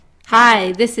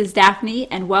Hi, this is Daphne,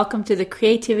 and welcome to the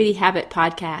Creativity Habit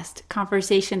Podcast,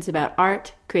 conversations about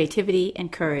art, creativity,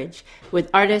 and courage with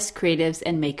artists, creatives,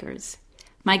 and makers.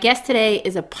 My guest today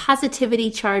is a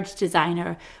positivity-charged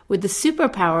designer with the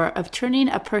superpower of turning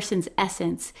a person's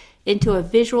essence into a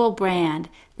visual brand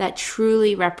that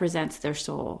truly represents their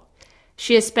soul.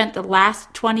 She has spent the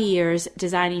last 20 years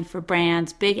designing for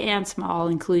brands big and small,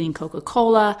 including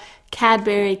Coca-Cola,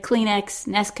 Cadbury, Kleenex,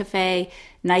 Nescafe,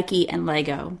 Nike, and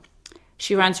Lego.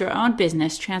 She runs her own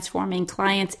business, transforming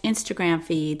clients' Instagram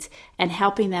feeds and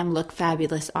helping them look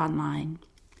fabulous online.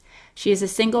 She is a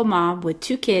single mom with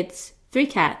 2 kids, 3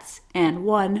 cats, and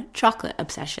 1 chocolate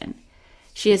obsession.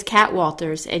 She is Kat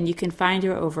Walters, and you can find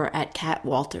her over at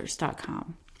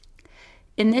katwalters.com.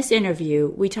 In this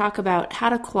interview, we talk about how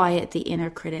to quiet the inner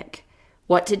critic,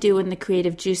 what to do when the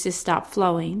creative juices stop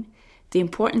flowing, the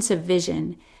importance of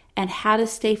vision, and how to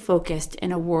stay focused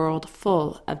in a world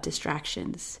full of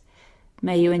distractions.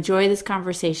 May you enjoy this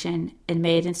conversation, and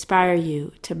may it inspire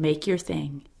you to make your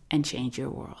thing and change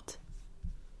your world.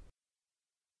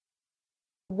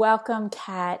 Welcome,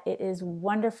 Kat. It is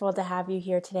wonderful to have you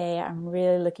here today. I'm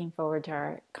really looking forward to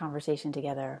our conversation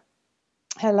together.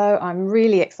 Hello, I'm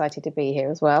really excited to be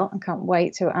here as well. I can't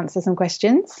wait to answer some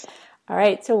questions. All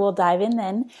right, so we'll dive in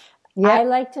then. Yep. I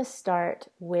like to start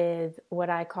with what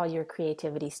I call your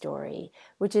creativity story,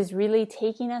 which is really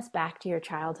taking us back to your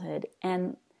childhood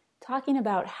and talking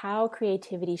about how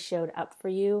creativity showed up for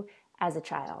you as a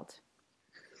child.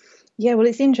 Yeah, well,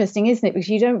 it's interesting, isn't it? Because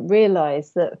you don't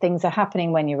realize that things are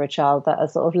happening when you're a child that are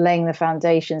sort of laying the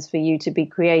foundations for you to be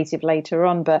creative later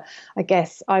on. But I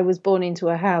guess I was born into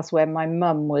a house where my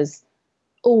mum was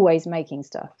always making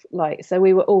stuff. So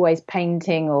we were always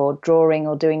painting or drawing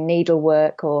or doing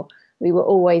needlework, or we were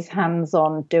always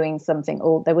hands-on doing something,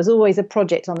 or there was always a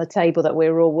project on the table that we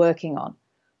were all working on.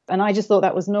 And I just thought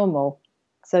that was normal.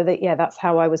 So that's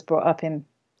how I was brought up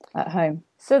at home.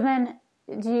 So then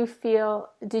did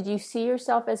you see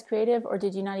yourself as creative, or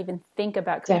did you not even think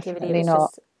about creativity? Definitely it was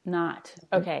just not.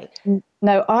 Okay.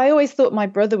 No, I always thought my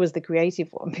brother was the creative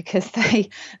one because they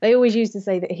always used to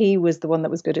say that he was the one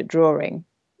that was good at drawing.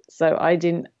 So I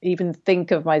didn't even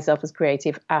think of myself as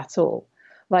creative at all.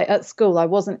 Like at school, I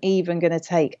wasn't even going to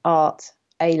take art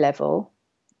A level.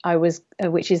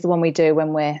 Which is the one we do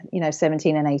when we're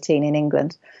 17 and 18 in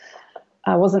England.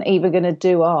 I wasn't even going to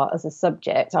do art as a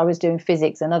subject. I was doing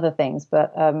physics and other things,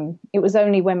 but it was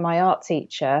only when my art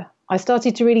teacher, I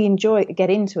started to really get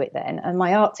into it then, and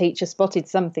my art teacher spotted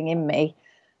something in me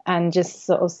and just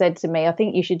sort of said to me, I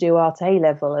think you should do art A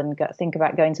level and think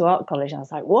about going to art college. And I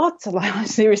was like, what? I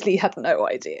seriously had no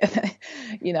idea,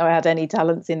 I had any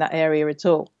talents in that area at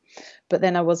all. But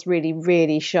then I was really,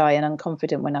 really shy and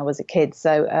unconfident when I was a kid.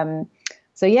 So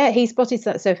he spotted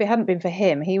that. So if it hadn't been for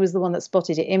him, he was the one that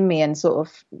spotted it in me and sort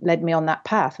of led me on that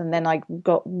path. And then I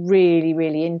got really,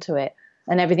 really into it,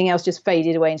 and everything else just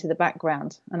faded away into the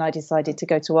background. And I decided to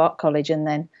go to art college. And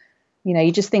then,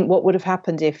 you just think what would have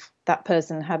happened if that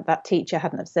teacher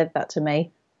hadn't have said that to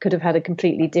me. Could have had a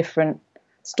completely different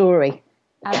story.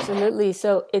 Absolutely.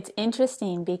 So it's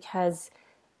interesting because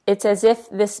it's as if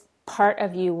this part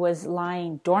of you was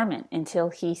lying dormant until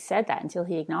he said that, until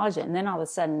he acknowledged it. And then all of a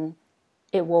sudden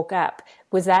it woke up.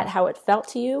 Was that how it felt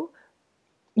to you?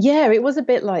 Yeah, it was a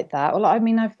bit like that. Well, I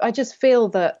mean, I just feel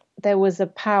that there was a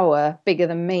power bigger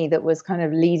than me that was kind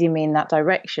of leading me in that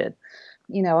direction.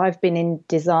 I've been in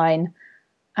design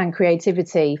and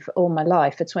creativity for all my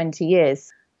life, for 20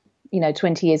 years,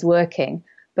 20 years working.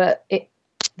 But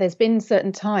there's been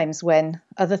certain times when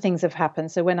other things have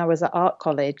happened. So when I was at art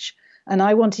college and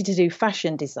I wanted to do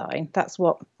fashion design, that's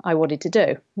what I wanted to do.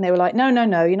 And they were like, no,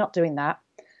 you're not doing that.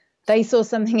 They saw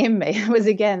something in me.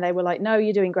 They were like, no,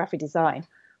 you're doing graphic design.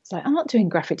 I was like, I'm not doing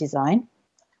graphic design.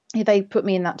 They put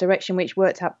me in that direction, which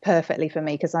worked out perfectly for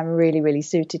me because I'm really, really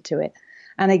suited to it.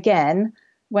 And again,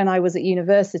 when I was at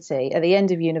university, at the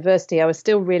end of university, I was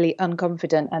still really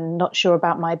unconfident and not sure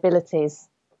about my abilities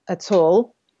at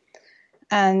all.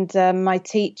 And my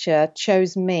teacher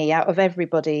chose me out of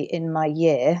everybody in my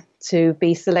year to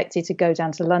be selected to go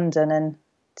down to London and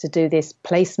to do this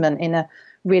placement in a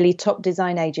really top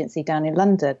design agency down in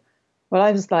London. Well,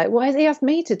 I was like, why has he asked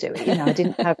me to do it? I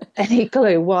didn't have any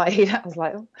clue why. I was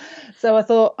like, oh. So I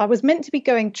thought I was meant to be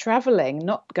going traveling,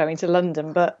 not going to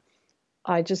London, but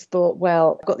I just thought,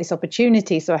 well, I've got this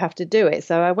opportunity, so I have to do it.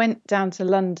 So I went down to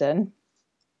London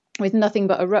with nothing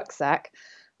but a rucksack.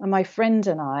 And my friend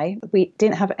and I, we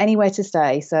didn't have anywhere to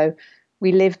stay. So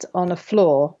we lived on a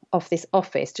floor of this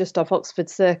office just off Oxford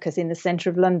Circus in the centre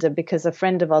of London because a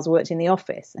friend of ours worked in the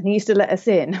office and he used to let us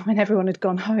in when everyone had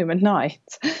gone home at night.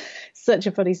 such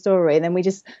a funny story. And then we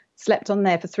just slept on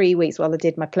there for 3 weeks while I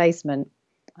did my placement.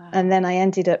 Wow. And then I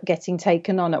ended up getting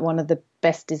taken on at one of the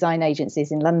best design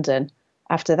agencies in London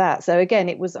after that. So again,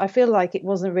 I feel like it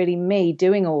wasn't really me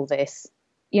doing all this.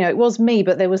 It was me,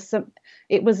 but it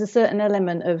was a certain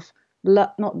element of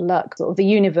luck, not luck, sort of the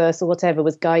universe or whatever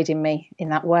was guiding me in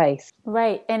that way.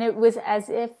 Right. And it was as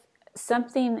if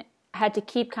something had to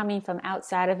keep coming from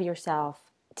outside of yourself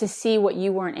to see what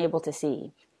you weren't able to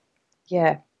see.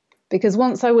 Yeah. Because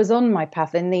once I was on my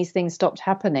path, then these things stopped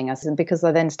happening. Because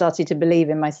I then started to believe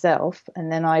in myself, and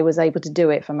then I was able to do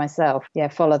it for myself. Yeah,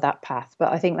 follow that path.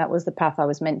 But I think that was the path I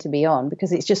was meant to be on,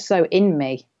 because it's just so in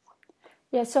me.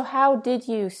 Yeah, so how did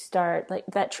you start, like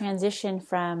that transition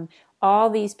from all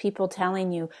these people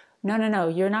telling you, no,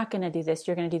 you're not going to do this,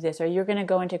 you're going to do this, or you're going to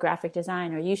go into graphic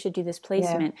design, or you should do this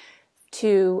placement,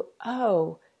 to,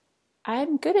 oh,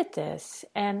 I'm good at this,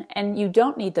 and you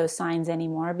don't need those signs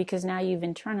anymore because now you've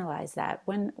internalized that.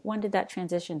 When did that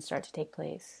transition start to take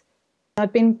place?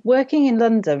 I've been working in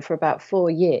London for about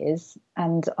 4 years,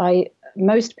 and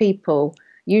most people,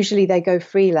 usually they go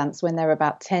freelance when they're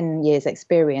about 10 years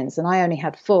experience, and I only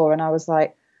had 4, and I was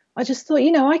like, I just thought,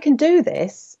 I can do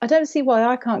this. I don't see why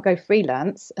I can't go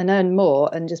freelance and earn more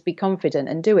and just be confident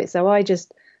and do it. So I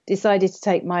just decided to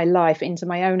take my life into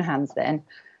my own hands then.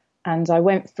 And I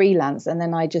went freelance, and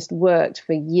then I just worked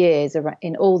for years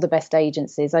in all the best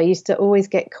agencies. I used to always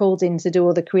get called in to do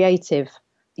all the creative,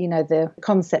 the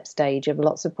concept stage of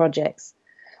lots of projects.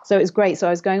 So it was great. So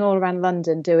I was going all around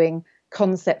London doing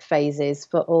concept phases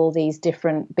for all these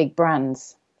different big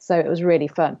brands. So it was really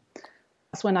fun.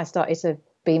 That's when I started to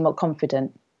be more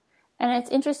confident. And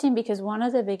it's interesting because one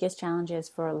of the biggest challenges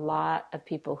for a lot of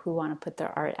people who want to put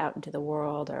their art out into the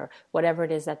world, or whatever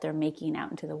it is that they're making out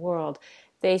into the world,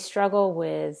 they struggle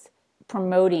with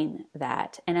promoting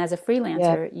that. And as a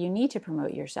freelancer, you need to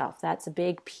promote yourself. That's a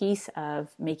big piece of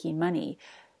making money.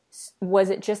 Was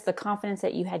it just the confidence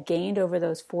that you had gained over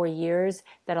those 4 years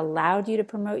that allowed you to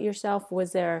promote yourself?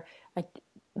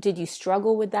 Did you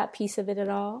struggle with that piece of it at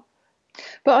all?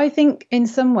 But I think in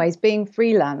some ways being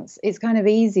freelance, it's kind of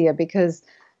easier because,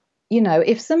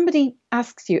 if somebody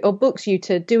asks you or books you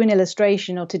to do an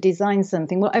illustration or to design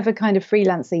something, whatever kind of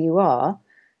freelancer you are,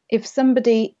 if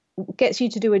somebody gets you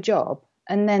to do a job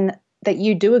and then that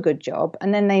you do a good job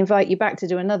and then they invite you back to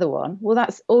do another one, well,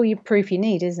 that's all your proof you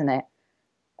need, isn't it?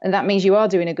 And that means you are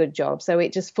doing a good job. So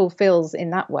it just fulfills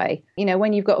in that way.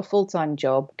 When you've got a full-time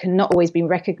job, cannot always be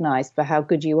recognized for how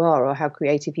good you are or how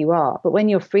creative you are. But when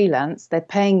you're freelance, they're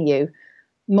paying you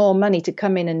more money to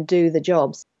come in and do the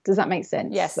jobs. Does that make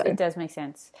sense? Yes, it does make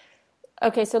sense.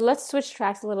 Okay, so let's switch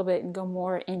tracks a little bit and go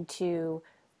more into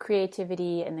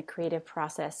creativity and the creative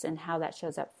process and how that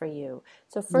shows up for you.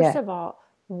 So first of all,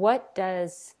 what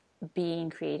does being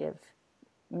creative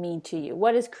mean to you?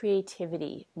 What does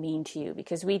creativity mean to you?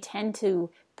 Because we tend to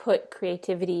put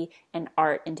creativity and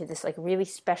art into this like really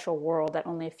special world that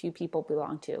only a few people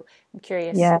belong to. I'm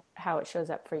curious how it shows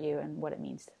up for you and what it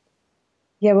means.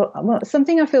 Yeah, well,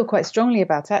 something I feel quite strongly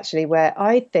about actually, where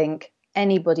I think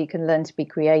anybody can learn to be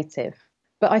creative.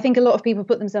 But I think a lot of people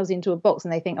put themselves into a box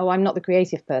and they think, oh, I'm not the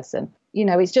creative person.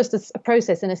 It's just a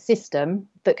process and a system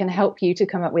that can help you to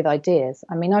come up with ideas.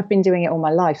 I mean, I've been doing it all my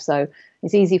life, so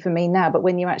it's easy for me now. But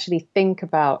when you actually think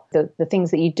about the things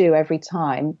that you do every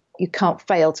time, you can't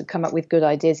fail to come up with good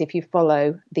ideas if you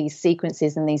follow these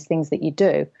sequences and these things that you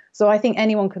do. So I think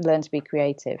anyone can learn to be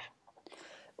creative.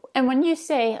 And when you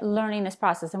say learning this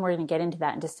process, and we're going to get into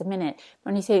that in just a minute,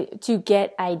 when you say to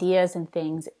get ideas and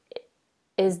things,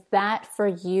 is that for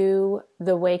you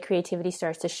the way creativity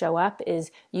starts to show up?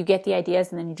 Is you get the ideas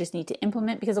and then you just need to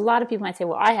implement? Because a lot of people might say,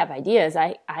 well, I have ideas.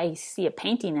 I see a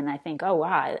painting and I think, oh,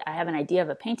 wow, I have an idea of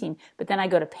a painting. But then I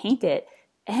go to paint it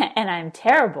and I'm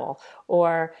terrible,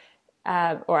 or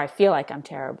I feel like I'm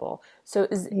terrible. So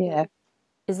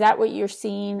is that what you're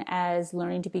seeing as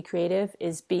learning to be creative,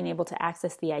 is being able to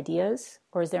access the ideas,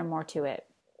 or is there more to it?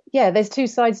 Yeah, there's two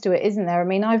sides to it, isn't there? I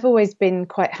mean, I've always been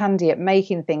quite handy at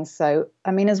making things. So,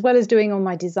 I mean, as well as doing all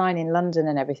my design in London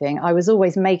and everything, I was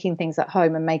always making things at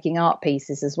home and making art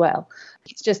pieces as well.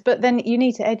 It's just, but then you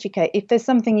need to educate. If there's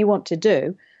something you want to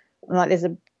do, like there's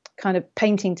a kind of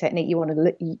painting technique you want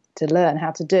to learn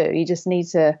how to do, you just need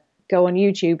to go on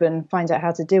YouTube and find out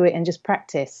how to do it and just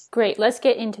practice. Great. Let's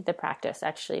get into the practice,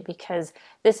 actually, because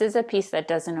this is a piece that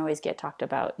doesn't always get talked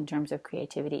about in terms of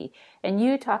creativity. And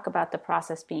you talk about the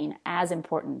process being as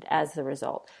important as the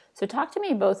result. So talk to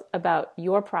me both about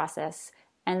your process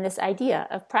and this idea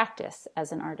of practice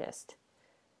as an artist.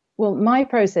 Well, my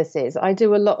process is I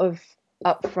do a lot of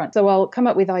upfront. So I'll come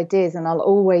up with ideas and I'll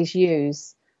always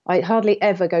use I hardly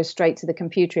ever go straight to the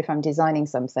computer if I'm designing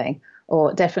something,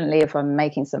 or definitely if I'm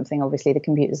making something. Obviously, the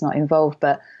computer's not involved,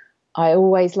 but I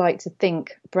always like to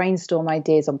brainstorm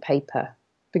ideas on paper,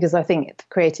 because I think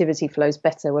creativity flows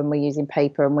better when we're using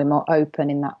paper and we're more open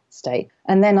in that state.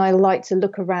 And then I like to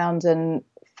look around and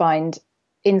find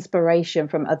inspiration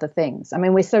from other things. I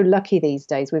mean, we're so lucky these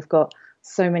days. We've got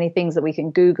so many things that we can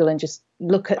Google and just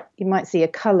look at. You might see a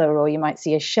color, or you might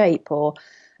see a shape, or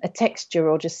a texture,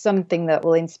 or just something that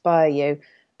will inspire you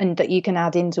and that you can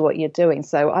add into what you're doing.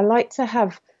 So I like to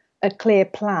have a clear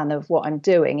plan of what I'm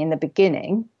doing in the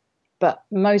beginning, but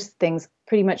most things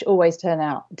pretty much always turn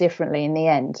out differently in the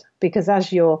end, because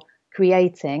as you're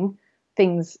creating,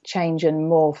 things change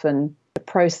and morph, and the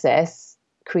process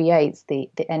creates the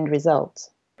end result.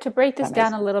 To break this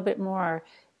down a little bit more,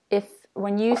 if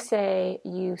when you say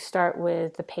you start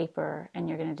with the paper and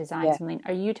you're going to design something,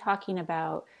 are you talking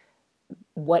about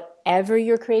whatever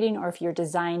you're creating, or if you're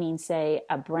designing, say,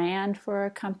 a brand for a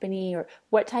company, or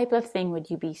what type of thing would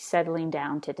you be settling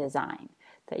down to design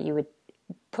that you would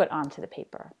put onto the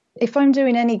paper? If I'm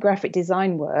doing any graphic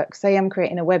design work, say I'm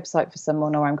creating a website for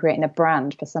someone or I'm creating a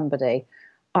brand for somebody,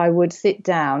 I would sit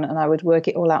down and I would work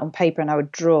it all out on paper, and I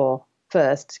would draw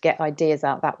first to get ideas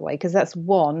out that way, because that's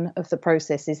one of the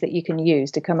processes that you can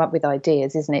use to come up with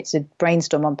ideas, isn't it? To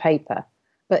brainstorm on paper.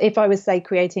 But if I was, say,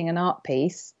 creating an art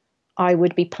piece, I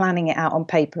would be planning it out on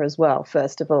paper as well,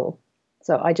 first of all.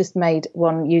 So I just made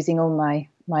one using all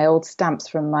my old stamps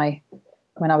from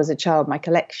when I was a child, my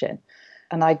collection.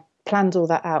 And I planned all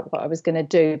that out, what I was going to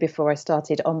do before I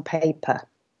started on paper.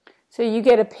 So you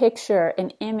get a picture,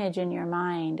 an image in your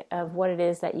mind of what it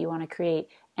is that you want to create,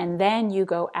 and then you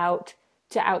go out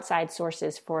to outside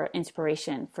sources for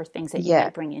inspiration for things that you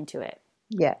might bring into it.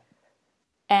 Yeah.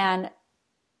 And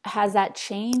has that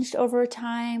changed over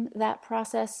time, that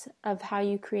process of how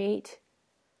you create?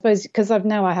 I suppose because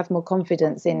I have more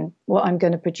confidence in what I'm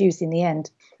going to produce in the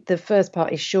end. The first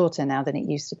part is shorter now than it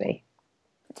used to be.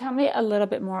 Tell me a little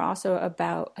bit more also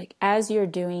about, like, as you're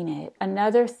doing it,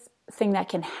 another thing that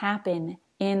can happen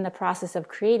in the process of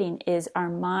creating is our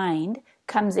mind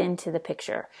comes into the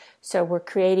picture. So we're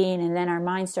creating, and then our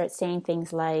mind starts saying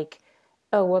things like,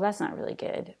 oh, well, that's not really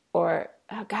good. Or,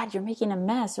 oh, God, you're making a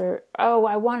mess. Or, oh,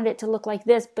 I wanted it to look like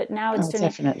this, but now it's turning.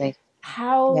 Definitely.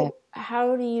 How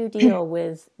do you deal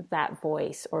with that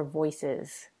voice or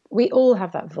voices? We all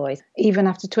have that voice, even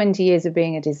after 20 years of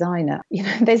being a designer. You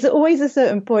know, there's always a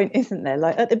certain point, isn't there?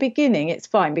 Like at the beginning, it's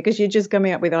fine because you're just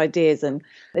coming up with ideas and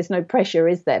there's no pressure,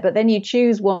 is there? But then you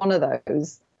choose one of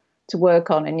those to work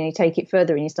on, and you take it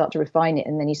further and you start to refine it.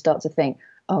 And then you start to think,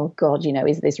 oh God, you know,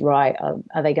 is this right?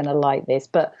 Are they going to like this?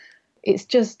 But it's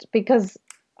just because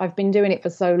I've been doing it for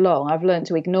so long, I've learned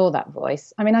to ignore that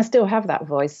voice. I mean, I still have that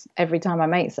voice every time I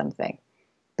make something,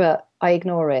 but I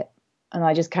ignore it. And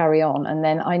I just carry on. And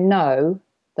then I know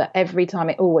that every time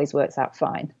it always works out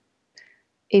fine.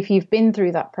 If you've been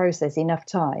through that process enough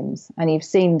times and you've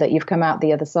seen that you've come out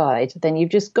the other side, then you've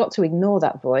just got to ignore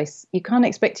that voice. You can't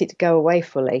expect it to go away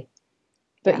fully,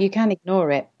 but you can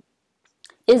ignore it.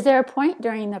 Is there a point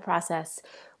during the process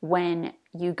when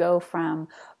you go from,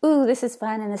 ooh, this is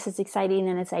fun and this is exciting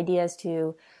and it's ideas,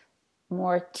 to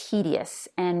more tedious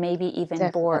and maybe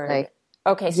even bored?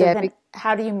 Okay, so then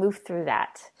how do you move through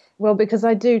that? Well, because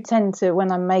I do tend to,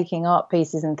 when I'm making art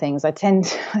pieces and things, I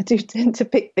do tend to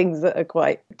pick things that are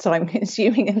quite time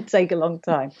consuming and take a long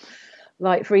time.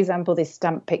 Like, for example, this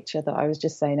stamp picture that I was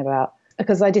just saying about,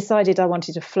 because I decided I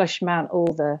wanted to flush mount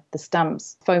all the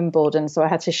stamps foam board. And so I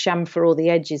had to chamfer all the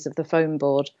edges of the foam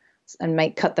board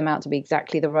and cut them out to be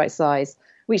exactly the right size,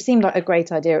 which seemed like a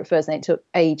great idea at first. And it took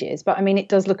ages. But I mean, it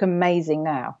does look amazing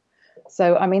now.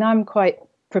 So, I mean, I'm quite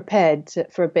prepared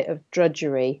for a bit of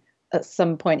drudgery at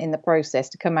some point in the process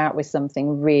to come out with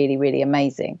something really, really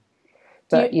amazing.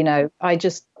 But, you know, I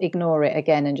just ignore it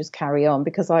again and just carry on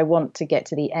because I want to get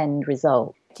to the end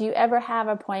result. Do you ever have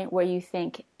a point where you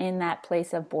think in that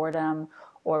place of boredom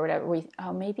or whatever,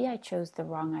 oh, maybe I chose the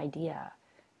wrong idea.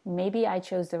 Maybe I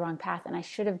chose the wrong path and I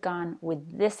should have gone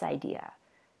with this idea.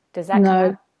 Does that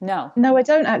come up? No, I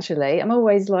don't actually. I'm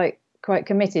always like quite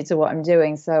committed to what I'm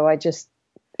doing. So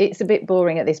it's a bit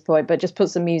boring at this point, but just put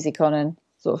some music on and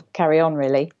sort of carry on,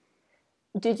 really.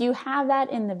 Did you have that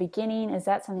in the beginning? Is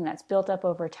that something that's built up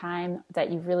over time,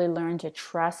 that you've really learned to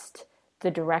trust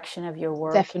the direction of your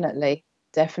work? Definitely.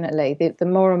 The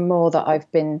more and more that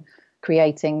I've been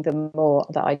creating, the more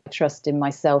that I trust in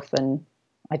myself and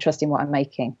I trust in what I'm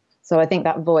making. So I think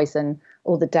that voice and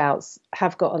all the doubts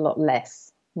have got a lot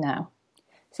less now.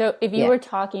 So if you were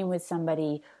talking with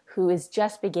somebody who is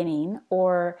just beginning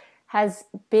or has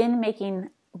been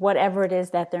making whatever it is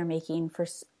that they're making for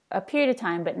a period of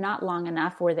time, but not long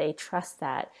enough where they trust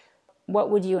that, what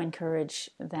would you encourage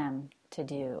them to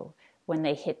do when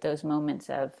they hit those moments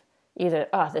of either,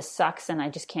 oh, this sucks and I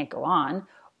just can't go on,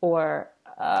 or,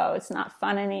 oh, it's not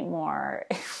fun anymore.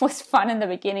 It was fun in the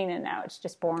beginning and now it's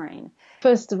just boring?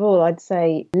 First of all, I'd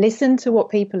say listen to what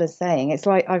people are saying. It's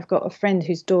like I've got a friend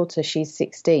whose daughter, she's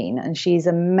 16 and she's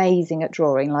amazing at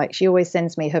drawing. Like she always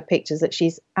sends me her pictures that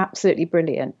she's absolutely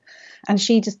brilliant. And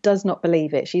she just does not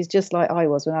believe it. She's just like I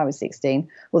was when I was 16,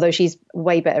 although she's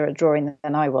way better at drawing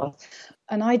than I was.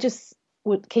 And I just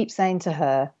would keep saying to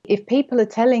her, if people are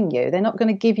telling you, they're not going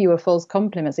to give you a false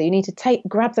compliment. So you need to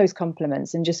grab those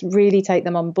compliments and just really take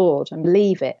them on board and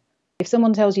believe it. If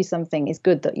someone tells you something is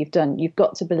good that you've done, you've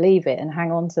got to believe it and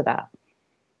hang on to that.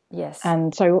 Yes.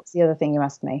 And so what's the other thing you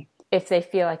asked me? If they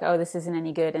feel like, oh, this isn't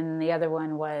any good. And the other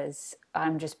one was,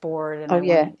 I'm just bored. And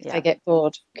if they get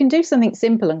bored. You can do something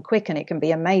simple and quick and it can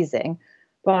be amazing.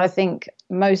 But I think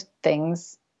most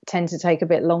things tend to take a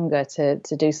bit longer to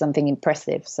do something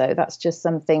impressive. So that's just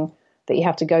something that you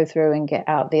have to go through and get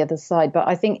out the other side. But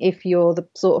I think if you're the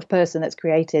sort of person that's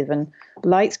creative and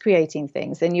likes creating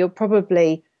things, then you'll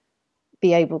probably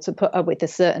be able to put up with a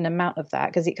certain amount of that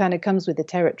because it kind of comes with the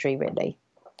territory, really.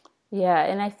 Yeah,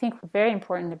 and I think very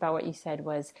important about what you said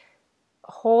was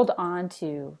hold on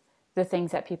to the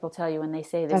things that people tell you when they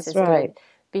say this is good.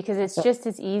 Because it's just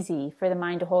as easy for the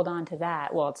mind to hold on to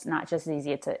that. Well, it's not just as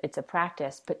easy, it's a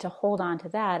practice, but to hold on to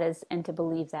that and to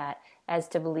believe that as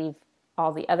to believe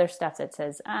all the other stuff that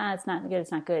says, it's not good,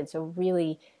 it's not good. So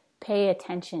really pay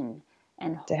attention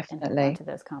and hold on to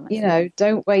those comments. You know,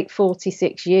 don't wait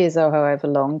 46 years or however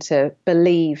long to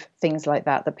believe things like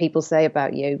that people say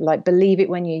about you. Like, believe it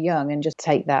when you're young and just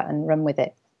take that and run with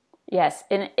it. Yes,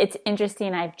 and it's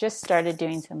interesting. I've just started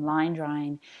doing some line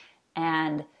drawing,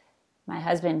 and my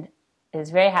husband is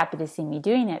very happy to see me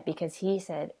doing it because he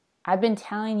said, I've been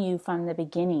telling you from the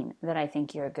beginning that I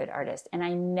think you're a good artist. And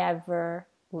I never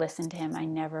listened to him. I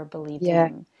never believed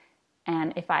him.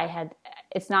 And if I had,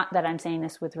 it's not that I'm saying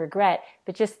this with regret,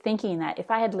 but just thinking that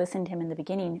if I had listened to him in the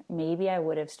beginning, maybe I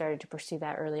would have started to pursue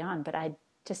that early on. But I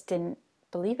just didn't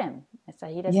believe him. So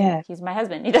he doesn't, he's my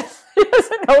husband. He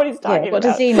doesn't know what he's talking about. What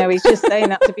does he know? He's just saying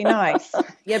that to be nice.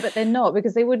 Yeah, but they're not,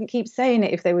 because they wouldn't keep saying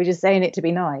it if they were just saying it to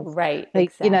be nice. Right.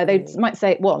 Exactly. You know, they might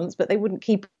say it once, but they wouldn't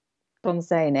keep on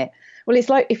saying it. Well, it's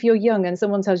like if you're young and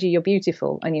someone tells you you're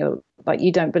beautiful and you're like,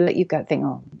 you don't believe, you go think,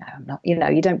 oh no, I'm not, you know,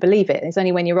 you don't believe it. It's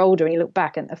only when you're older and you look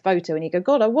back at a photo and you go,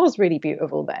 God, I was really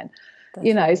beautiful then. That's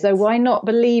you know, right. So why not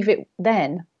believe it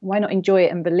then? Why not enjoy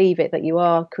it and believe it that you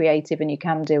are creative and you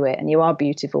can do it and you are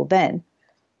beautiful then?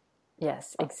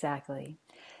 Yes, exactly.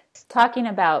 Talking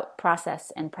about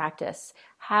process and practice,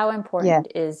 how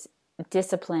important is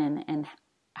discipline and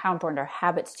how important are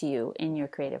habits to you in your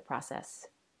creative process?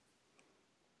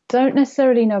 Don't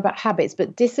necessarily know about habits,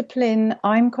 but discipline,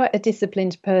 I'm quite a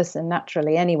disciplined person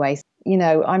naturally anyway. You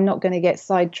know, I'm not going to get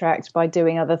sidetracked by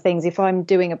doing other things. If I'm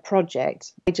doing a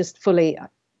project, I just fully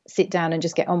sit down and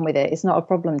just get on with it. It's not a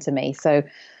problem to me. So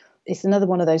it's another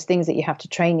one of those things that you have to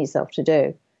train yourself to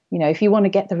do. You know, if you want to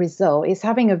get the result, it's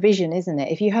having a vision, isn't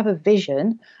it? If you have a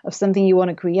vision of something you want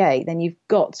to create, then you've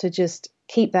got to just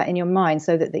keep that in your mind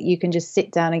so that you can just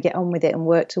sit down and get on with it and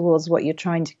work towards what you're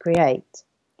trying to create.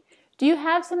 Do you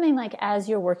have something like, as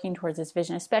you're working towards this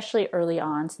vision, especially early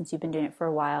on, since you've been doing it for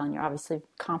a while and you're obviously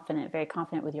confident, very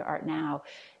confident with your art now,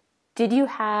 did you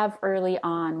have early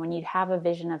on, when you'd have a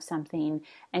vision of something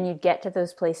and you'd get to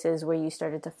those places where you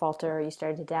started to falter or you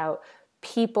started to doubt,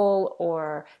 people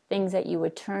or things that you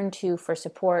would turn to for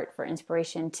support, for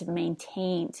inspiration, to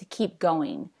maintain, to keep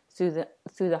going through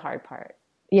the hard part?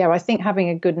 Yeah, I think having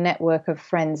a good network of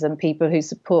friends and people who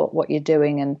support what you're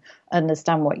doing and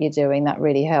understand what you're doing, that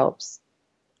really helps.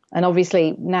 And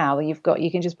obviously now you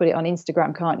can just put it on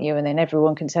Instagram, can't you? And then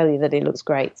everyone can tell you that it looks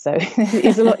great. So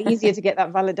it's a lot easier to get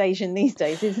that validation these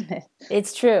days, isn't it?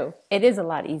 It's true. It is a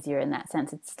lot easier in that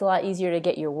sense. It's a lot easier to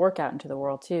get your work out into the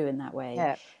world too in that way.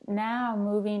 Yeah. Now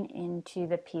moving into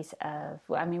the piece of,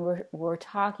 I mean, we're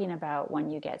talking about when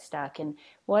you get stuck, and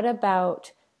what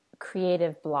about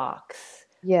creative blocks?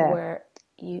 Yeah. Where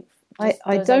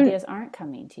those ideas aren't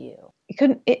coming to you.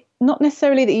 Not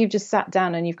necessarily that you've just sat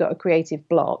down and you've got a creative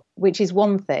block, which is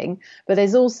one thing, but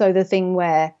there's also the thing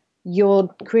where you're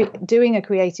doing a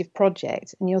creative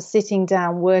project and you're sitting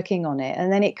down working on it,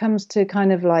 and then it comes to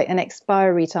kind of like an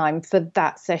expiry time for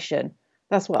that session.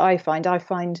 That's what I find.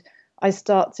 I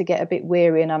start to get a bit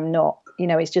weary and I'm not, you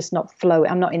know, it's just not flow.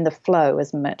 I'm not in the flow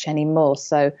as much anymore.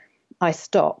 So I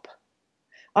stop.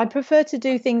 I prefer to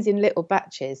do things in little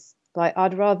batches. Like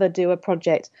I'd rather do a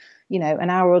project, an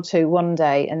hour or two one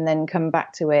day and then come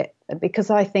back to it, because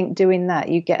I think doing that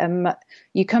you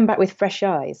come back with fresh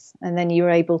eyes, and then you're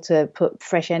able to put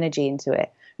fresh energy into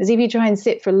it. Because if you try and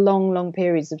sit for long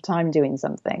periods of time doing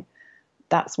something,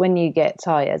 that's when you get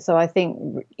tired. So I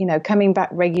think coming back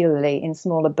regularly in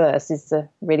smaller bursts is a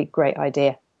really great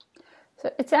idea.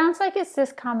 So it sounds like it's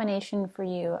this combination for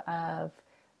you of,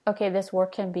 okay, this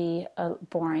work can be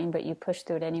boring, but you push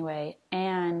through it anyway,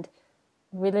 and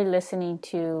really listening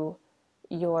to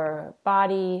your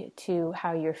body, to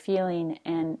how you're feeling,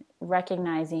 and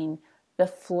recognizing the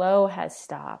flow has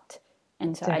stopped,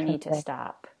 and so Definitely. I need to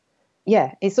stop.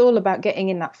 Yeah, it's all about getting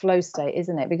in that flow state,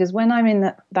 isn't it? Because when I'm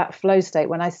in that flow state,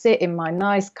 when I sit in my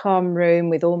nice calm room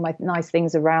with all my nice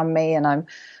things around me, and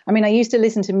I used to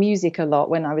listen to music a lot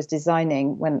when I was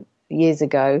designing years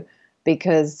ago,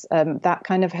 because that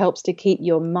kind of helps to keep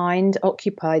your mind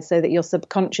occupied so that your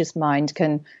subconscious mind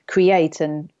can create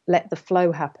and let the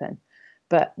flow happen.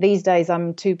 But these days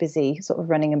I'm too busy sort of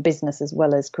running a business as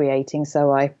well as creating,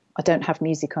 so I don't have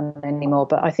music on anymore.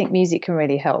 But I think music can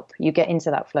really help you get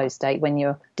into that flow state when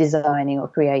you're designing or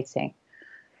creating.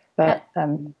 But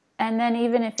and then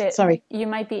even if you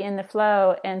might be in the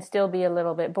flow and still be a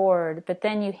little bit bored, but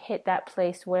then you hit that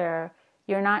place where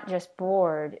you're not just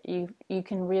bored, you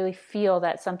can really feel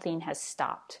that something has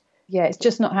stopped. Yeah, it's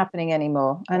just not happening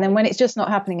anymore. And then when it's just not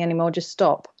happening anymore, just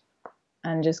stop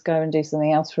and just go and do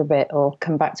something else for a bit, or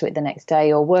come back to it the next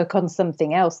day, or work on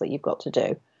something else that you've got to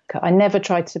do. I never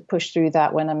try to push through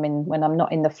that when I'm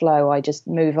not in the flow. I just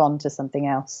move on to something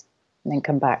else and then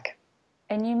come back.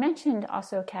 And you mentioned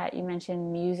also, Kat,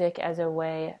 music as a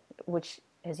way, which,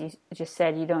 as you just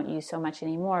said, you don't use so much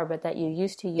anymore, but that you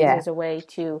used to use as a way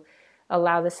to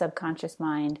allow the subconscious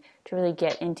mind to really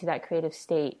get into that creative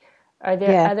state. Are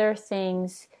there other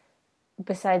things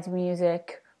besides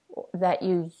music that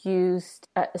you used,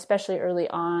 especially early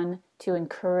on, to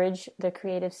encourage the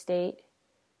creative state?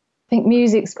 I think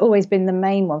music's always been the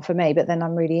main one for me, but then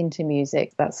I'm really into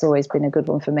music. That's always been a good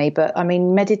one for me. But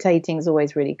meditating is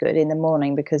always really good in the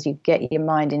morning, because you get your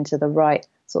mind into the right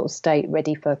sort of state,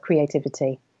 ready for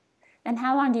creativity. And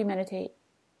how long do you meditate?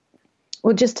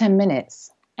 Well, just 10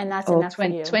 minutes. And that's enough for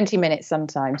you? 20 minutes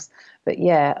sometimes. But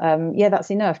that's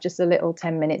enough. Just a little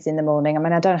 10 minutes in the morning.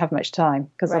 I don't have much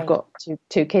time because I've got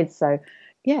two kids. So,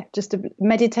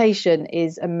 meditation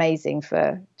is amazing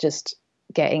for just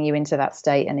getting you into that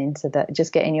state and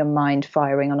just getting your mind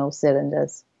firing on all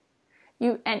cylinders.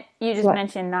 You just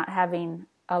mentioned not having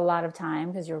a lot of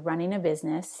time because you're running a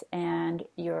business and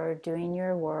you're doing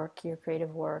your work, your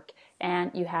creative work, and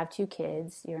you have two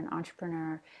kids. You're an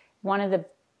entrepreneur. One of the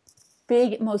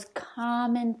most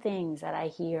common things that I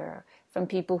hear from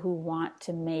people who want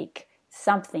to make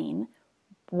something,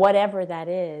 whatever that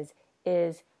is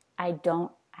I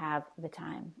don't have the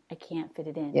time. I can't fit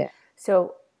it in. Yeah.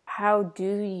 So how do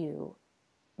you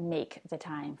make the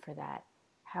time for that?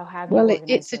 How have you organized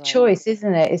it's a choice,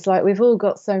 isn't it? It's like we've all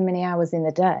got so many hours in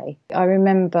the day. I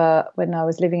remember when I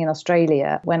was living in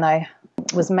Australia, when I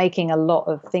was making a lot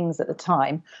of things at the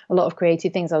time, a lot of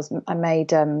creative things. I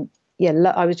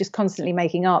was just constantly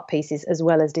making art pieces as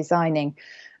well as designing.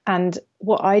 And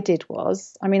what I did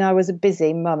was, I was a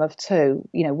busy mum of two,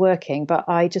 working, but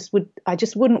I just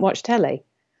wouldn't watch telly.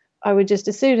 I would just,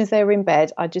 as soon as they were in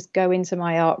bed, I'd just go into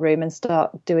my art room and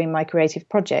start doing my creative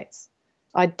projects.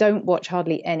 I don't watch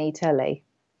hardly any telly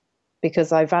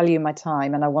because I value my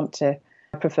time and I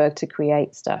prefer to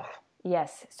create stuff.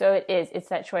 Yes, so it is. It's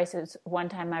that choice. It was one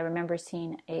time I remember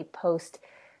seeing a post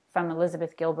from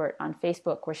Elizabeth Gilbert on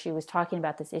Facebook where she was talking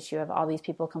about this issue of all these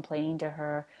people complaining to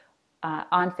her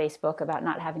on Facebook about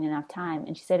not having enough time.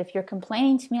 And she said, if you're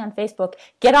complaining to me on Facebook,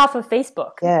 get off of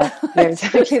Facebook. Yeah,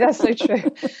 exactly. That's so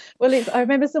true. Well, I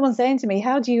remember someone saying to me,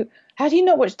 how do you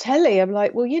not watch telly? I'm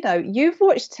like, well, you've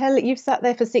watched telly. You've sat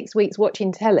there for 6 weeks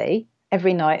watching telly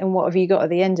every night. And what have you got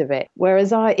at the end of it?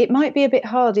 Whereas it might be a bit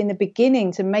hard in the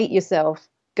beginning to make yourself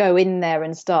go in there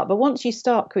and start. But once you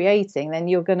start creating, then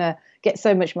you're going to get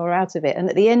so much more out of it. And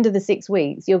at the end of the 6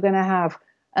 weeks, you're going to have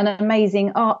an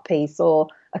amazing art piece or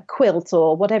a quilt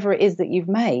or whatever it is that you've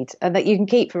made and that you can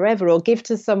keep forever or give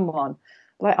to someone.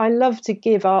 Like, I love to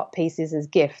give art pieces as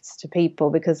gifts to people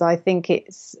because I think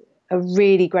it's a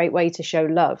really great way to show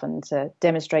love and to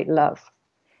demonstrate love.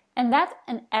 And that's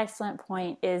an excellent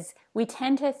point, is we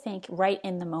tend to think right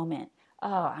in the moment, oh,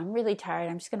 I'm really tired,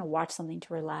 I'm just going to watch something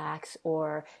to relax,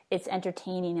 or it's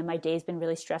entertaining and my day's been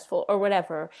really stressful, or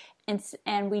whatever.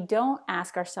 And we don't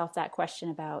ask ourselves that question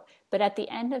about, but at the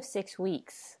end of 6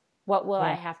 weeks, what will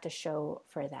I have to show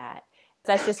for that?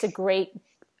 That's just a great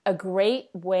a great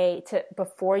way to,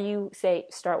 before you say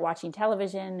start watching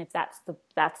television, if that's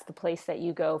the place that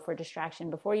you go for distraction,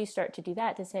 before you start to do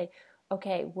that, to say,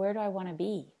 okay, where do I want to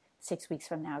be 6 weeks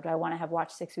from now? Do I want to have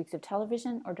watched 6 weeks of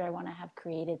television, or do I want to have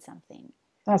created something?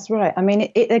 That's right. I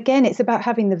mean, again, it's about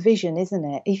having the vision, isn't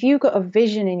it? If you've got a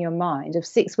vision in your mind of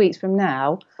 6 weeks from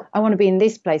now, I want to be in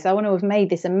this place, I want to have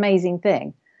made this amazing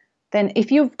thing, then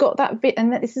if you've got that bit,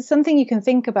 and this is something you can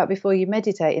think about before you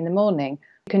meditate in the morning,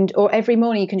 or every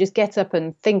morning you can just get up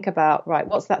and think about, right,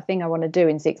 what's that thing I want to do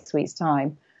in 6 weeks'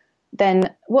 time?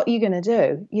 Then what are you going to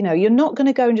do? You're not going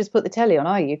to go and just put the telly on,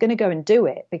 are you? You're going to go and do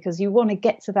it because you want to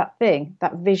get to that thing,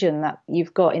 that vision that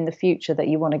you've got in the future that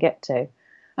you want to get to.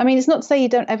 I mean, it's not to say you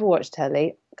don't ever watch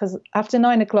telly, because after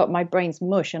 9 o'clock, my brain's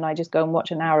mush and I just go and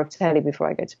watch an hour of telly before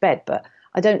I go to bed. But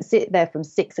I don't sit there from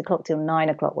 6 o'clock till 9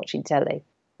 o'clock watching telly.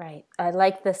 Right. I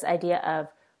like this idea of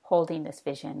holding this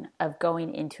vision, of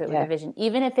going into it with a vision,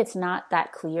 even if it's not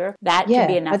that clear. That can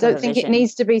be enough. I don't think it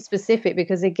needs to be specific,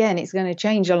 because again, it's going to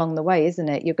change along the way, isn't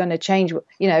it? You're going to change.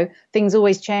 Things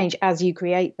always change as you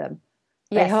create them.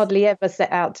 Yes. They hardly ever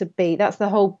set out to be. That's the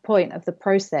whole point of the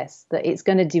process, that it's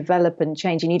going to develop and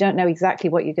change, and you don't know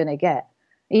exactly what you're going to get.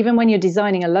 Even when you're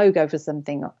designing a logo for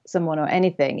something, someone, or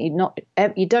anything,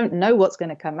 you don't know what's going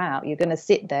to come out. You're going to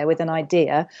sit there with an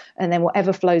idea, and then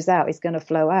whatever flows out is going to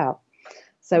flow out.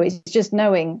 So it's just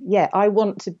knowing, I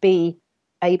want to be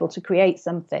able to create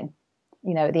something,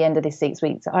 at the end of this 6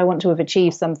 weeks. I want to have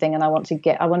achieved something, and I want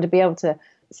to be able to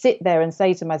sit there and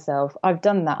say to myself, I've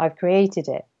done that, I've created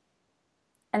it.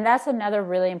 And that's another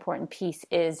really important piece,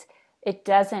 is it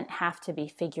doesn't have to be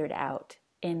figured out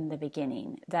in the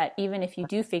beginning, that even if you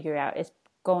do figure out, it's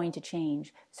going to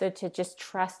change. So to just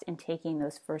trust in taking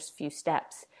those first few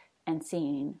steps and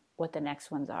seeing what the next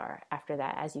ones are after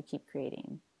that as you keep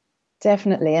creating.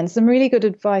 Definitely. And some really good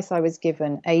advice I was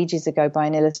given ages ago by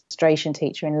an illustration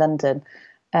teacher in London.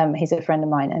 He's a friend of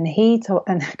mine, and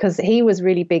because he was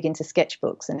really big into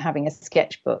sketchbooks and having a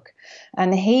sketchbook.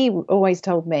 And he always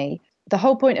told me the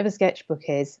whole point of a sketchbook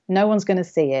is no one's going to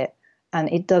see it. And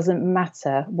it doesn't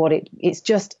matter it's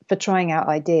just for trying out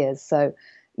ideas. So,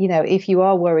 if you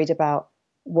are worried about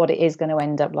what it is going to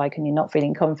end up like and you're not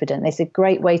feeling confident, it's a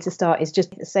great way to start is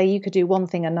just say you could do one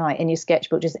thing a night in your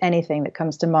sketchbook, just anything that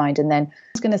comes to mind, and then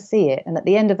it's going to see it. And at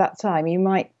the end of that time, you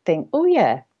might think, oh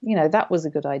yeah, that was a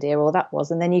good idea, or that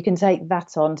was, and then you can take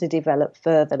that on to develop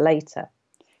further later.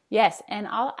 Yes. And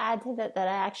I'll add to that I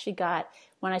actually got,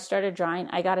 when I started drawing,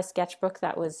 I got a sketchbook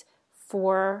that was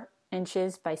 4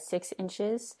 inches by 6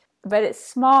 inches, but it's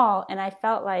small, and I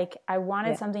felt like I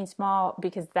wanted something small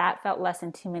because that felt less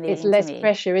intimidating. It's less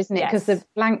pressure, isn't it? Because the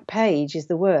blank page is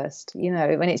the worst,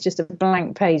 when it's just a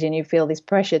blank page and you feel this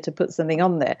pressure to put something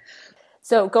on there.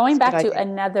 So going back to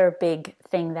another big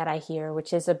thing that I hear,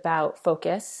 which is about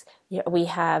focus. We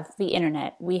have the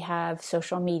internet, we have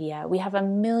social media, we have a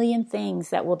million things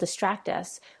that will distract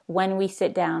us when we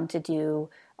sit down to do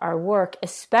our work,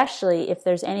 especially if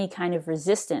there's any kind of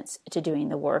resistance to doing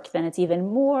the work. Then it's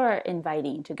even more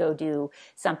inviting to go do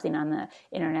something on the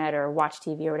internet or watch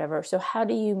TV or whatever. So how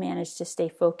do you manage to stay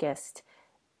focused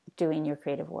doing your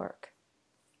creative work?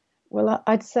 Well,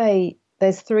 I'd say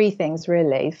there's 3 things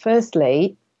really.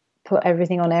 Firstly, put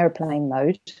everything on airplane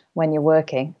mode when you're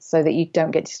working so that you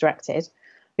don't get distracted,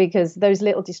 because those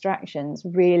little distractions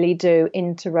really do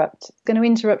interrupt. It's going to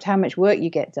interrupt how much work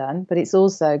you get done, but it's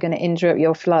also going to interrupt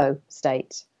your flow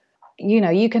state.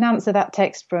 You can answer that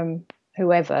text from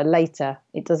whoever later.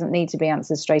 It doesn't need to be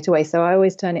answered straight away. So I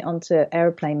always turn it onto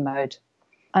airplane mode.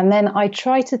 And then I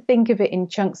try to think of it in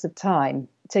chunks of time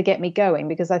to get me going,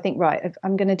 because I think, right,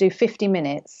 I'm going to do 50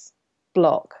 minutes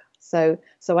block. So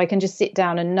I can just sit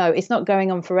down and know it's not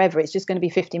going on forever. It's just going to be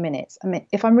 50 minutes. I mean,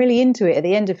 if I'm really into it at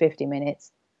the end of 50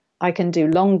 minutes, I can do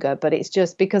longer, but it's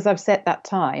just because I've set that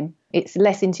time, it's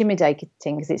less intimidating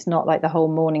because it's not like the whole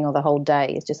morning or the whole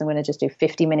day. It's just, I'm going to just do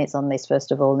 50 minutes on this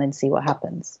first of all and then see what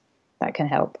happens. That can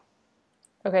help.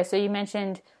 Okay, so you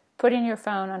mentioned putting your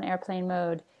phone on airplane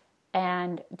mode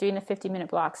and doing the 50-minute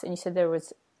blocks, and you said there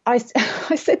was... I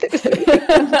said there was 3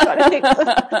 things.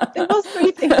 There was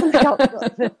 3 things.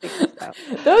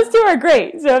 Those 2 are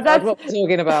great. So that's what we're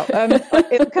talking about.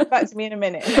 It'll come back to me in a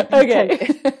minute. Okay.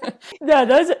 No,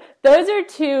 those are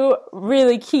 2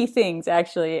 really key things,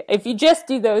 actually. If you just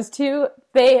do those 2,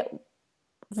 they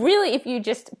really, if you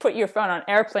just put your phone on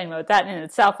airplane mode, that in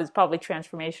itself is probably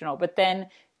transformational. But then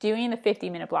doing the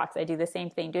 50-minute blocks, I do the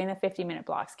same thing. Doing the 50-minute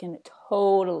blocks can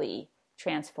totally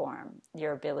transform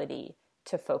your ability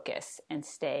to focus and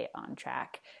stay on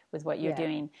track with what you're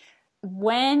doing.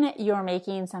 When you're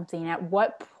making something, at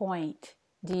what point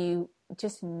do you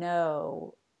just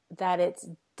know that it's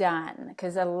done?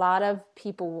 Because a lot of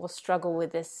people will struggle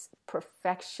with this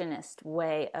perfectionist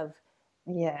way of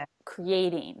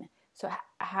creating. So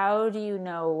how do you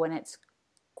know when it's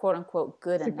quote unquote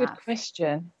good It's a good enough?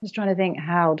 question. Just trying to think,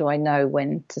 how do I know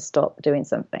when to stop doing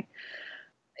something?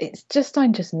 It's just, I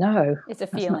just know. It's a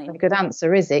That's not a feeling. good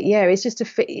answer, is it? Yeah, it's just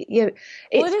Well, it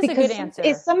it's is a good because answer.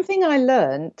 it's something I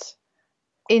learned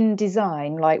in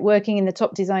design, like working in the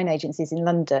top design agencies in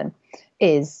London,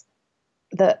 is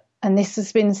that, and this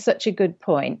has been such a good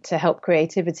point to help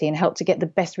creativity and help to get the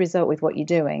best result with what you're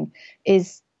doing,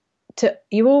 is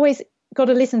you always got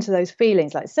to listen to those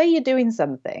feelings. Like, say you're doing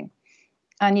something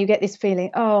and you get this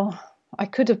feeling, oh, I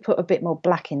could have put a bit more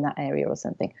black in that area or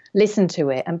something. Listen to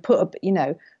it and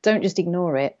don't just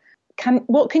ignore it.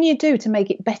 What can you do to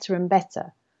make it better and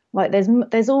better? Like,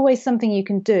 there's always something you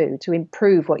can do to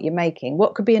improve what you're making.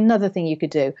 What could be another thing you could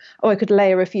do? Oh, I could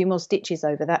layer a few more stitches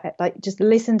over that. Like, just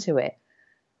listen to it.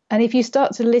 And if you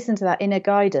start to listen to that inner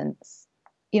guidance,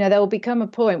 there will become a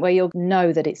point where you'll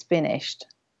know that it's finished.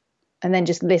 And then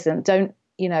just listen. Don't,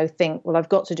 think, well, I've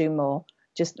got to do more.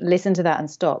 Just listen to that and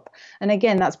stop. And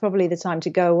again, that's probably the time to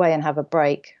go away and have a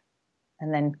break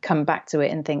and then come back to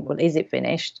it and think, well, is it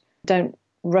finished? Don't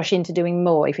rush into doing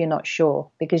more if you're not sure,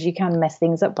 because you can mess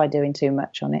things up by doing too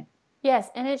much on it. Yes,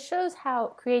 and it shows how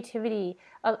creativity.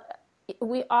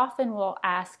 We often will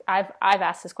ask. I've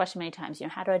asked this question many times.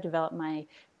 How do I develop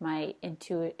my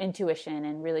intuition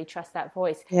and really trust that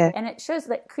voice? Yeah. And it shows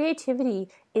that creativity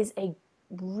is a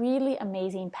really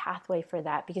amazing pathway for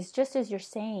that, because just as you're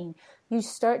saying, you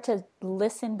start to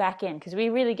listen back in, because we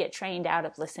really get trained out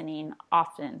of listening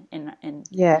often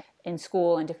in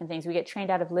school and different things. We get trained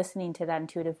out of listening to that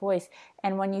intuitive voice.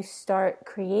 And when you start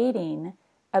creating,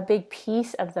 a big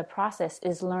piece of the process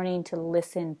is learning to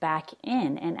listen back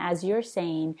in. And as you're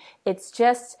saying, it's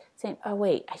just saying, oh,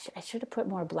 wait, I should have put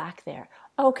more black there.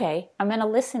 Okay, I'm going to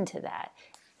listen to that.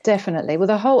 Definitely.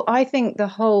 Well, I think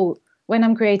when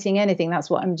I'm creating anything, that's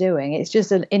what I'm doing. It's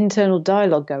just an internal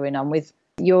dialogue going on with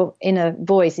your inner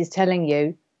voice is telling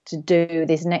you to do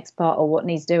this next part or what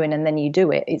needs doing, and then you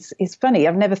do it. It's funny.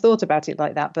 I've never thought about it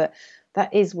like that, but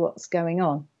that is what's going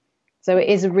on. So it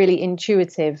is a really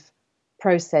intuitive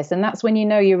process, and that's when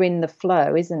you're in the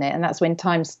flow, isn't it? And that's when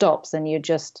time stops and you're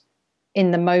just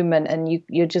in the moment and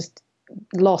you're just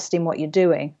lost in what you're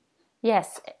doing.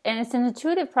 Yes, and it's an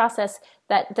intuitive process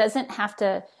that doesn't have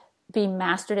to be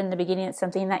mastered in the beginning. It's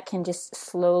something that can just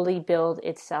slowly build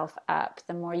itself up.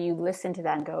 The more you listen to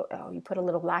that and go, oh, you put a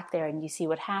little black there and you see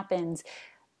what happens.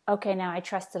 Okay, now I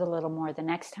trust it a little more the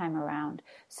next time around.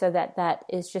 So that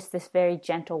is just this very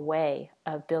gentle way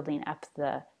of building up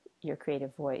your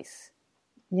creative voice.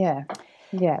 Yeah.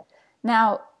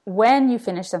 Now, when you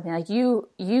finish something, like you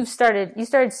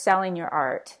started selling your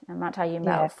art. I'm not talking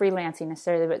about freelancing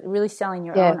necessarily, but really selling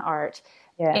your own art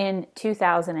in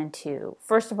 2002.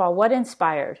 First of all, what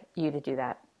inspired you to do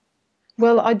that?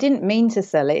 Well, I didn't mean to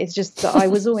sell it. It's just that I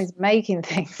was always making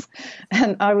things,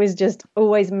 and I was just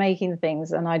always making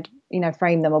things, and I'd,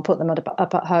 frame them or put them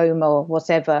up at home or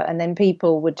whatever. And then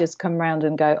people would just come around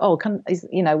and go, oh,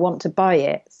 want to buy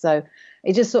it. So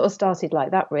it just sort of started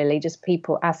like that, really, just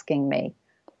people asking me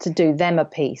to do them a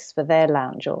piece for their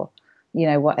lounge or,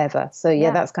 whatever. So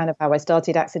that's kind of how I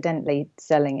started accidentally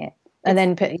selling it. And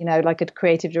then, like a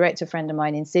creative director friend of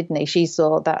mine in Sydney, she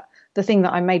saw that the thing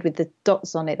that I made with the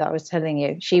dots on it that I was telling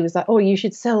you, she was like, oh, you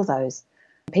should sell those.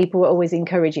 People were always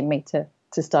encouraging me to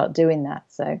start doing that.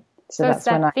 So that's it's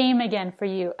that theme again for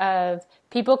you of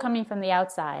people coming from the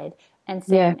outside and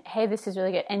saying, hey, this is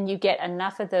really good. And you get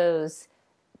enough of those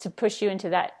to push you in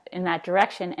that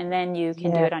direction, and then you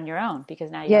can do it on your own, because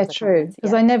now you have the true.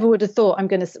 Because I never would have thought I'm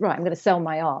going to sell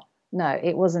my art. No,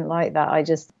 it wasn't like that. I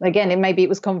just, again, maybe it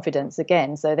was confidence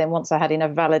again. So then once I had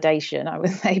enough validation, I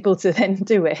was able to then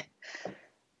do it.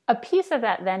 A piece of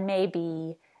that then may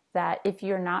be that if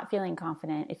you're not feeling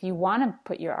confident, if you want to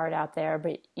put your art out there,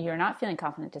 but you're not feeling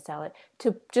confident to sell it,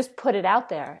 to just put it out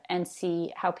there and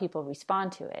see how people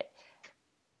respond to it.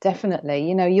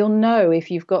 Definitely. You'll know if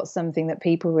you've got something that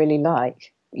people really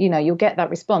like. You'll get that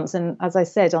response. And as I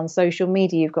said, on social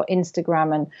media, you've got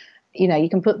Instagram, and you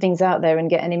can put things out there and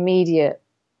get an immediate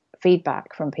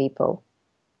feedback from people.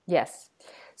 Yes.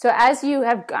 So as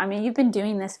you've been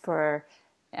doing this for,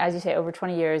 as you say, over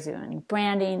 20 years, doing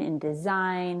branding and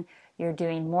design. You're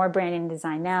doing more branding and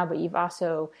design now, but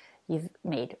you've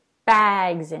made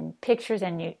bags and pictures,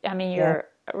 and you're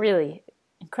a really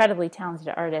incredibly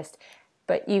talented artist,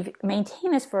 but you've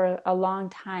maintained this for a long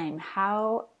time.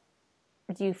 How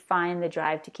do you find the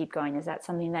drive to keep going? Is that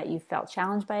something that you felt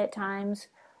challenged by at times?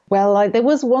 Well, there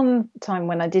was one time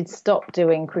when I did stop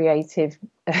doing creative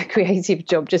a creative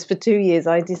job. Just for 2 years,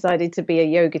 I decided to be a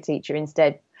yoga teacher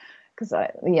instead, because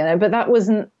but that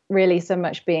wasn't really so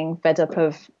much being fed up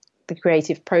of the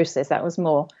creative process. That was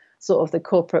more sort of the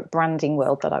corporate branding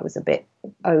world that I was a bit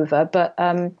over. But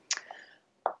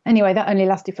anyway, that only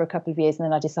lasted for a couple of years, and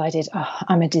then I decided,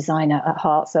 I'm a designer at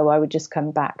heart, so I would just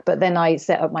come back. But then I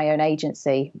set up my own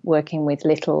agency, working with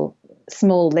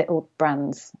small little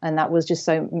brands, and that was just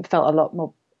felt a lot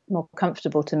more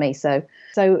comfortable to me. So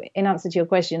in answer to your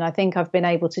question, I think I've been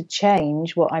able to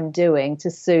change what I'm doing to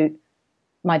suit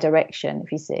my direction,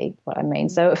 if you see what I mean.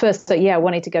 So at first, I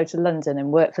wanted to go to London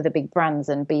and work for the big brands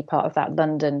and be part of that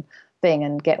London thing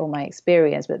and get all my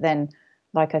experience. But then,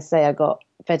 like I say, I got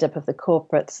fed up of the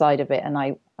corporate side of it, and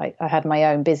I had my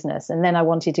own business. And then I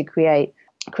wanted to create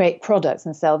products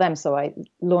and sell them. So I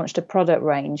launched a product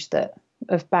range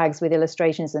of bags with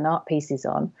illustrations and art pieces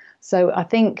on. So I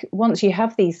think once you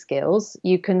have these skills,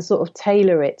 you can sort of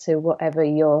tailor it to whatever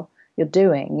you're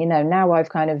doing. Now I've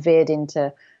kind of veered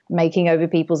into making over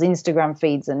people's Instagram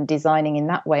feeds and designing in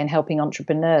that way and helping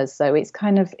entrepreneurs. So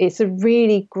it's a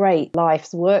really great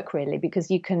life's work, really,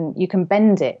 because you can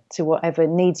bend it to whatever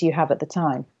needs you have at the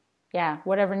time. Yeah,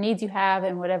 whatever needs you have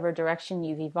and whatever direction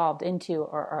you've evolved into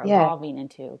or are evolving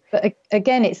into. But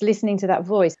again, it's listening to that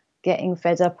voice, getting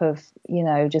fed up of,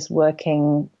 just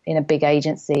working in a big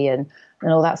agency and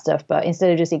all that stuff. But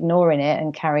instead of just ignoring it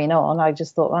and carrying on, I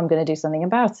just thought, I'm going to do something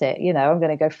about it. I'm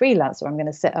going to go freelance, or I'm going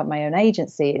to set up my own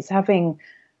agency. It's having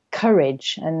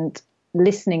courage and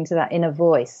listening to that inner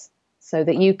voice so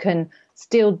that you can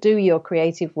still do your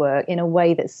creative work in a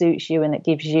way that suits you and that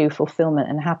gives you fulfillment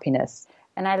and happiness.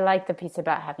 And I like the piece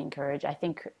about having courage. I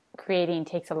think creating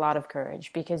takes a lot of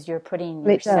courage because you're putting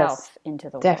yourself into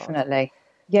the world. Definitely.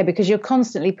 Yeah, because you're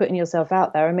constantly putting yourself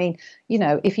out there. I mean,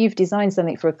 if you've designed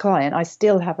something for a client, I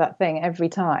still have that thing every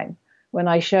time when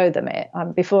I show them it.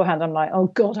 Beforehand, I'm like, oh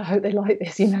God, I hope they like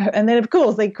this, And then of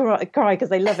course they cry because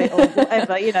they love it or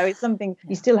whatever. It's something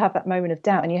you still have that moment of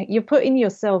doubt, and you're putting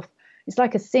yourself. It's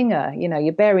like a singer,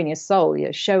 you're bearing your soul.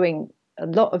 You're showing a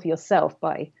lot of yourself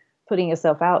by putting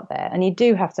yourself out there, and you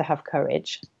do have to have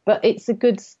courage. But it's a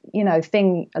good,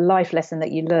 thing, a life lesson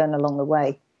that you learn along the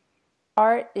way.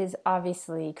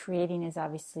 Creating is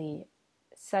obviously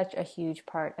such a huge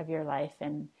part of your life,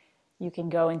 and you can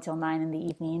go until 9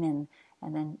 p.m.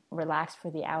 and then relax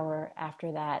for the hour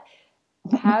after that.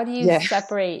 How do you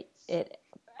separate it?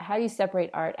 How do you separate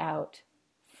art out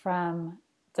from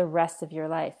the rest of your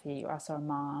life? You're also a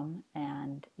mom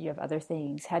and you have other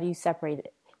things. How do you separate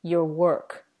your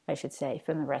work, I should say,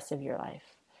 from the rest of your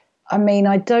life? I mean,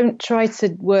 I don't try to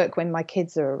work when my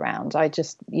kids are around. I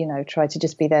just, try to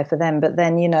just be there for them. But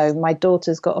then, my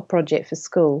daughter's got a project for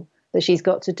school that she's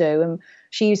got to do. And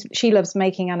she loves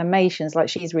making animations, like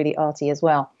she's really arty as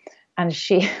well. And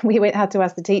we had to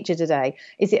ask the teacher today,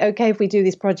 is it okay if we do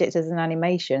this project as an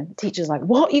animation? The teacher's like,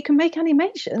 what? You can make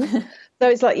animations? So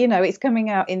it's like, it's coming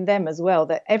out in them as well,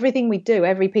 that everything we do,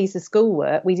 every piece of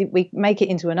schoolwork, we make it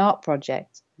into an art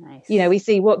project. Nice. We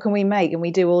see what can we make, and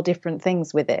we do all different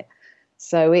things with it.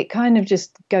 So it kind of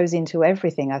just goes into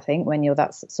everything, I think, when you're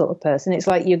that sort of person. It's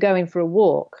like you're going for a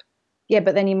walk. Yeah,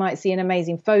 but then you might see an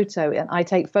amazing photo, and I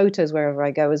take photos wherever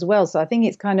I go as well. So I think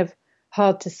it's kind of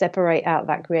hard to separate out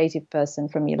that creative person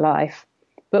from your life.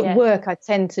 But work, I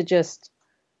tend to just,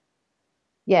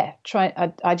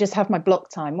 I just have my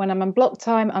block time. When I'm on block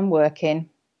time, I'm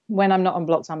working. When I'm not on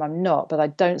block time, I'm not. But I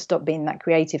don't stop being that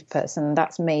creative person.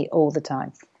 That's me all the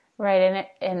time. Right,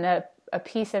 and a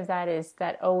piece of that is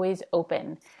that always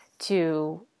open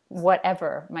to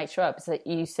whatever might show up. So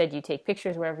you said you take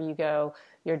pictures wherever you go.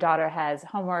 Your daughter has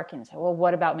homework and say, well,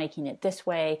 what about making it this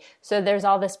way? So there's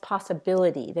all this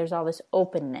possibility. There's all this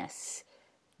openness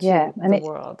to the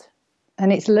world.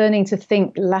 And it's learning to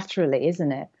think laterally,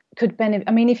 isn't it?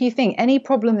 If you think any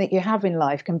problem that you have in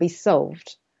life can be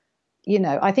solved,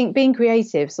 I think being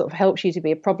creative sort of helps you to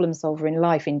be a problem solver in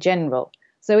life in general.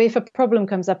 So if a problem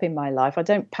comes up in my life, I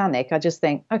don't panic. I just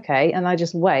think, okay, and I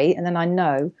just wait, and then I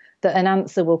know that an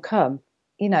answer will come,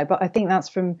 But I think that's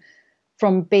from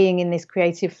being in this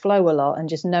creative flow a lot and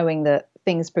just knowing that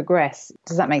things progress.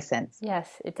 Does that make sense?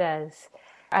 Yes, it does.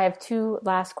 I have 2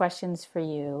 last questions for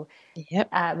you.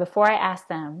 Yep. Before I ask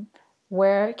them,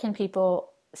 where can people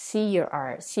see your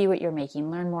art, see what you're making,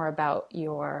 learn more about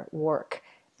your work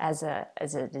as a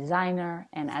designer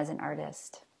and as an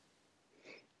artist?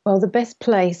 Well, the best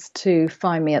place to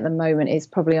find me at the moment is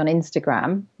probably on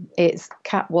Instagram. It's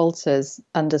 @KatWalters_.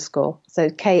 So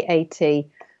KatWalters_.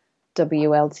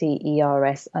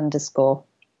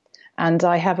 And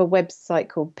I have a website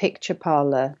called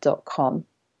pictureparlor.com,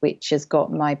 which has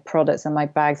got my products and my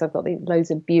bags. I've got loads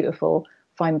of beautiful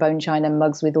fine bone china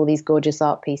mugs with all these gorgeous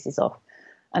art pieces off.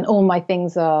 And all my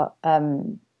things are,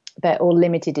 they're all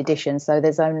limited edition. So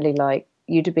there's only like,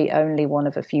 you'd be only one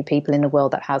of a few people in the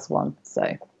world that has one.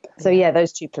 So yeah,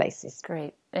 those two places.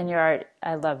 Great. And your art,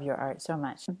 I love your art so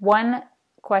much. One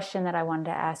question that I wanted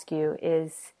to ask you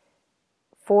is,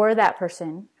 for that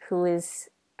person who is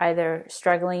either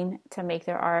struggling to make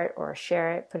their art or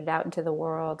share it, put it out into the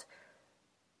world,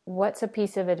 what's a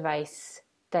piece of advice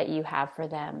that you have for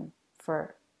them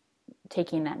for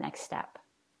taking that next step?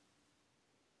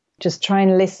 Just try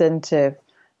and listen to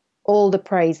all the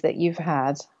praise that you've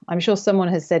had. I'm sure someone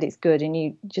has said it's good, and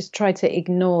you just try to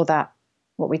ignore that,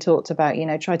 what we talked about,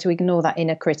 try to ignore that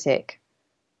inner critic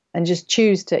and just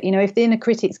choose to, if the inner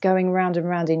critic's going round and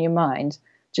round in your mind,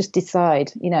 just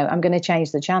decide, I'm going to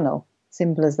change the channel.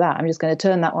 Simple as that. I'm just going to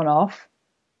turn that one off.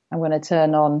 I'm going to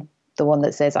turn on the one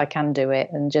that says I can do it,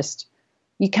 and just,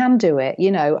 you can do it.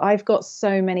 I've got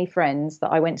so many friends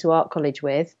that I went to art college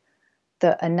with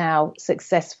that are now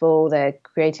successful. They're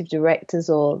creative directors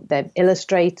or they're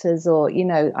illustrators, or,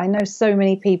 I know so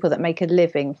many people that make a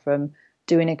living from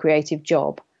doing a creative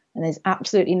job, and there's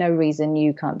absolutely no reason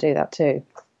you can't do that too.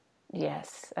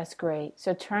 Yes, that's great.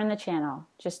 So turn the channel,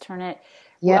 just turn it.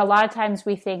 Yeah. A lot of times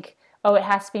we think, oh, it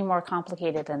has to be more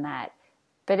complicated than that,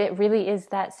 but it really is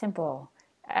that simple.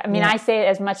 I mean, I say it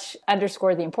as much,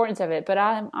 underscore the importance of it, but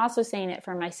I'm also saying it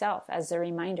for myself as a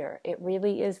reminder. It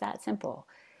really is that simple.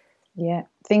 Yeah,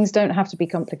 things don't have to be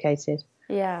complicated.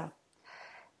 Yeah.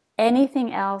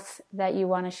 Anything else that you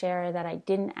want to share that I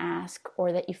didn't ask,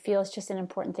 or that you feel is just an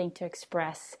important thing to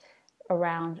express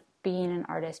around being an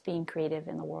artist, being creative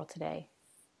in the world today?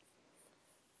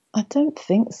 I don't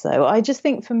think so. I just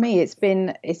think for me, it's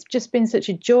just been such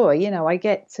a joy. I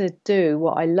get to do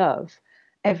what I love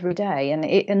every day. And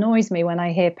it annoys me when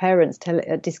I hear parents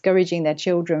discouraging their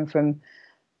children from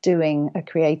doing a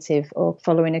creative or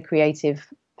following a creative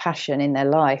passion in their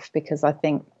life, because I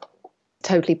think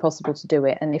totally possible to do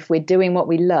it. And if we're doing what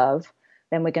we love,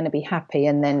 then we're going to be happy,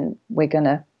 and then we're going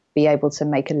to be able to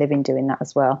make a living doing that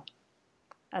as well.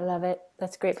 I love it.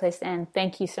 That's a great place to end.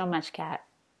 Thank you so much, Kat.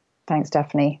 Thanks,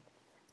 Daphne.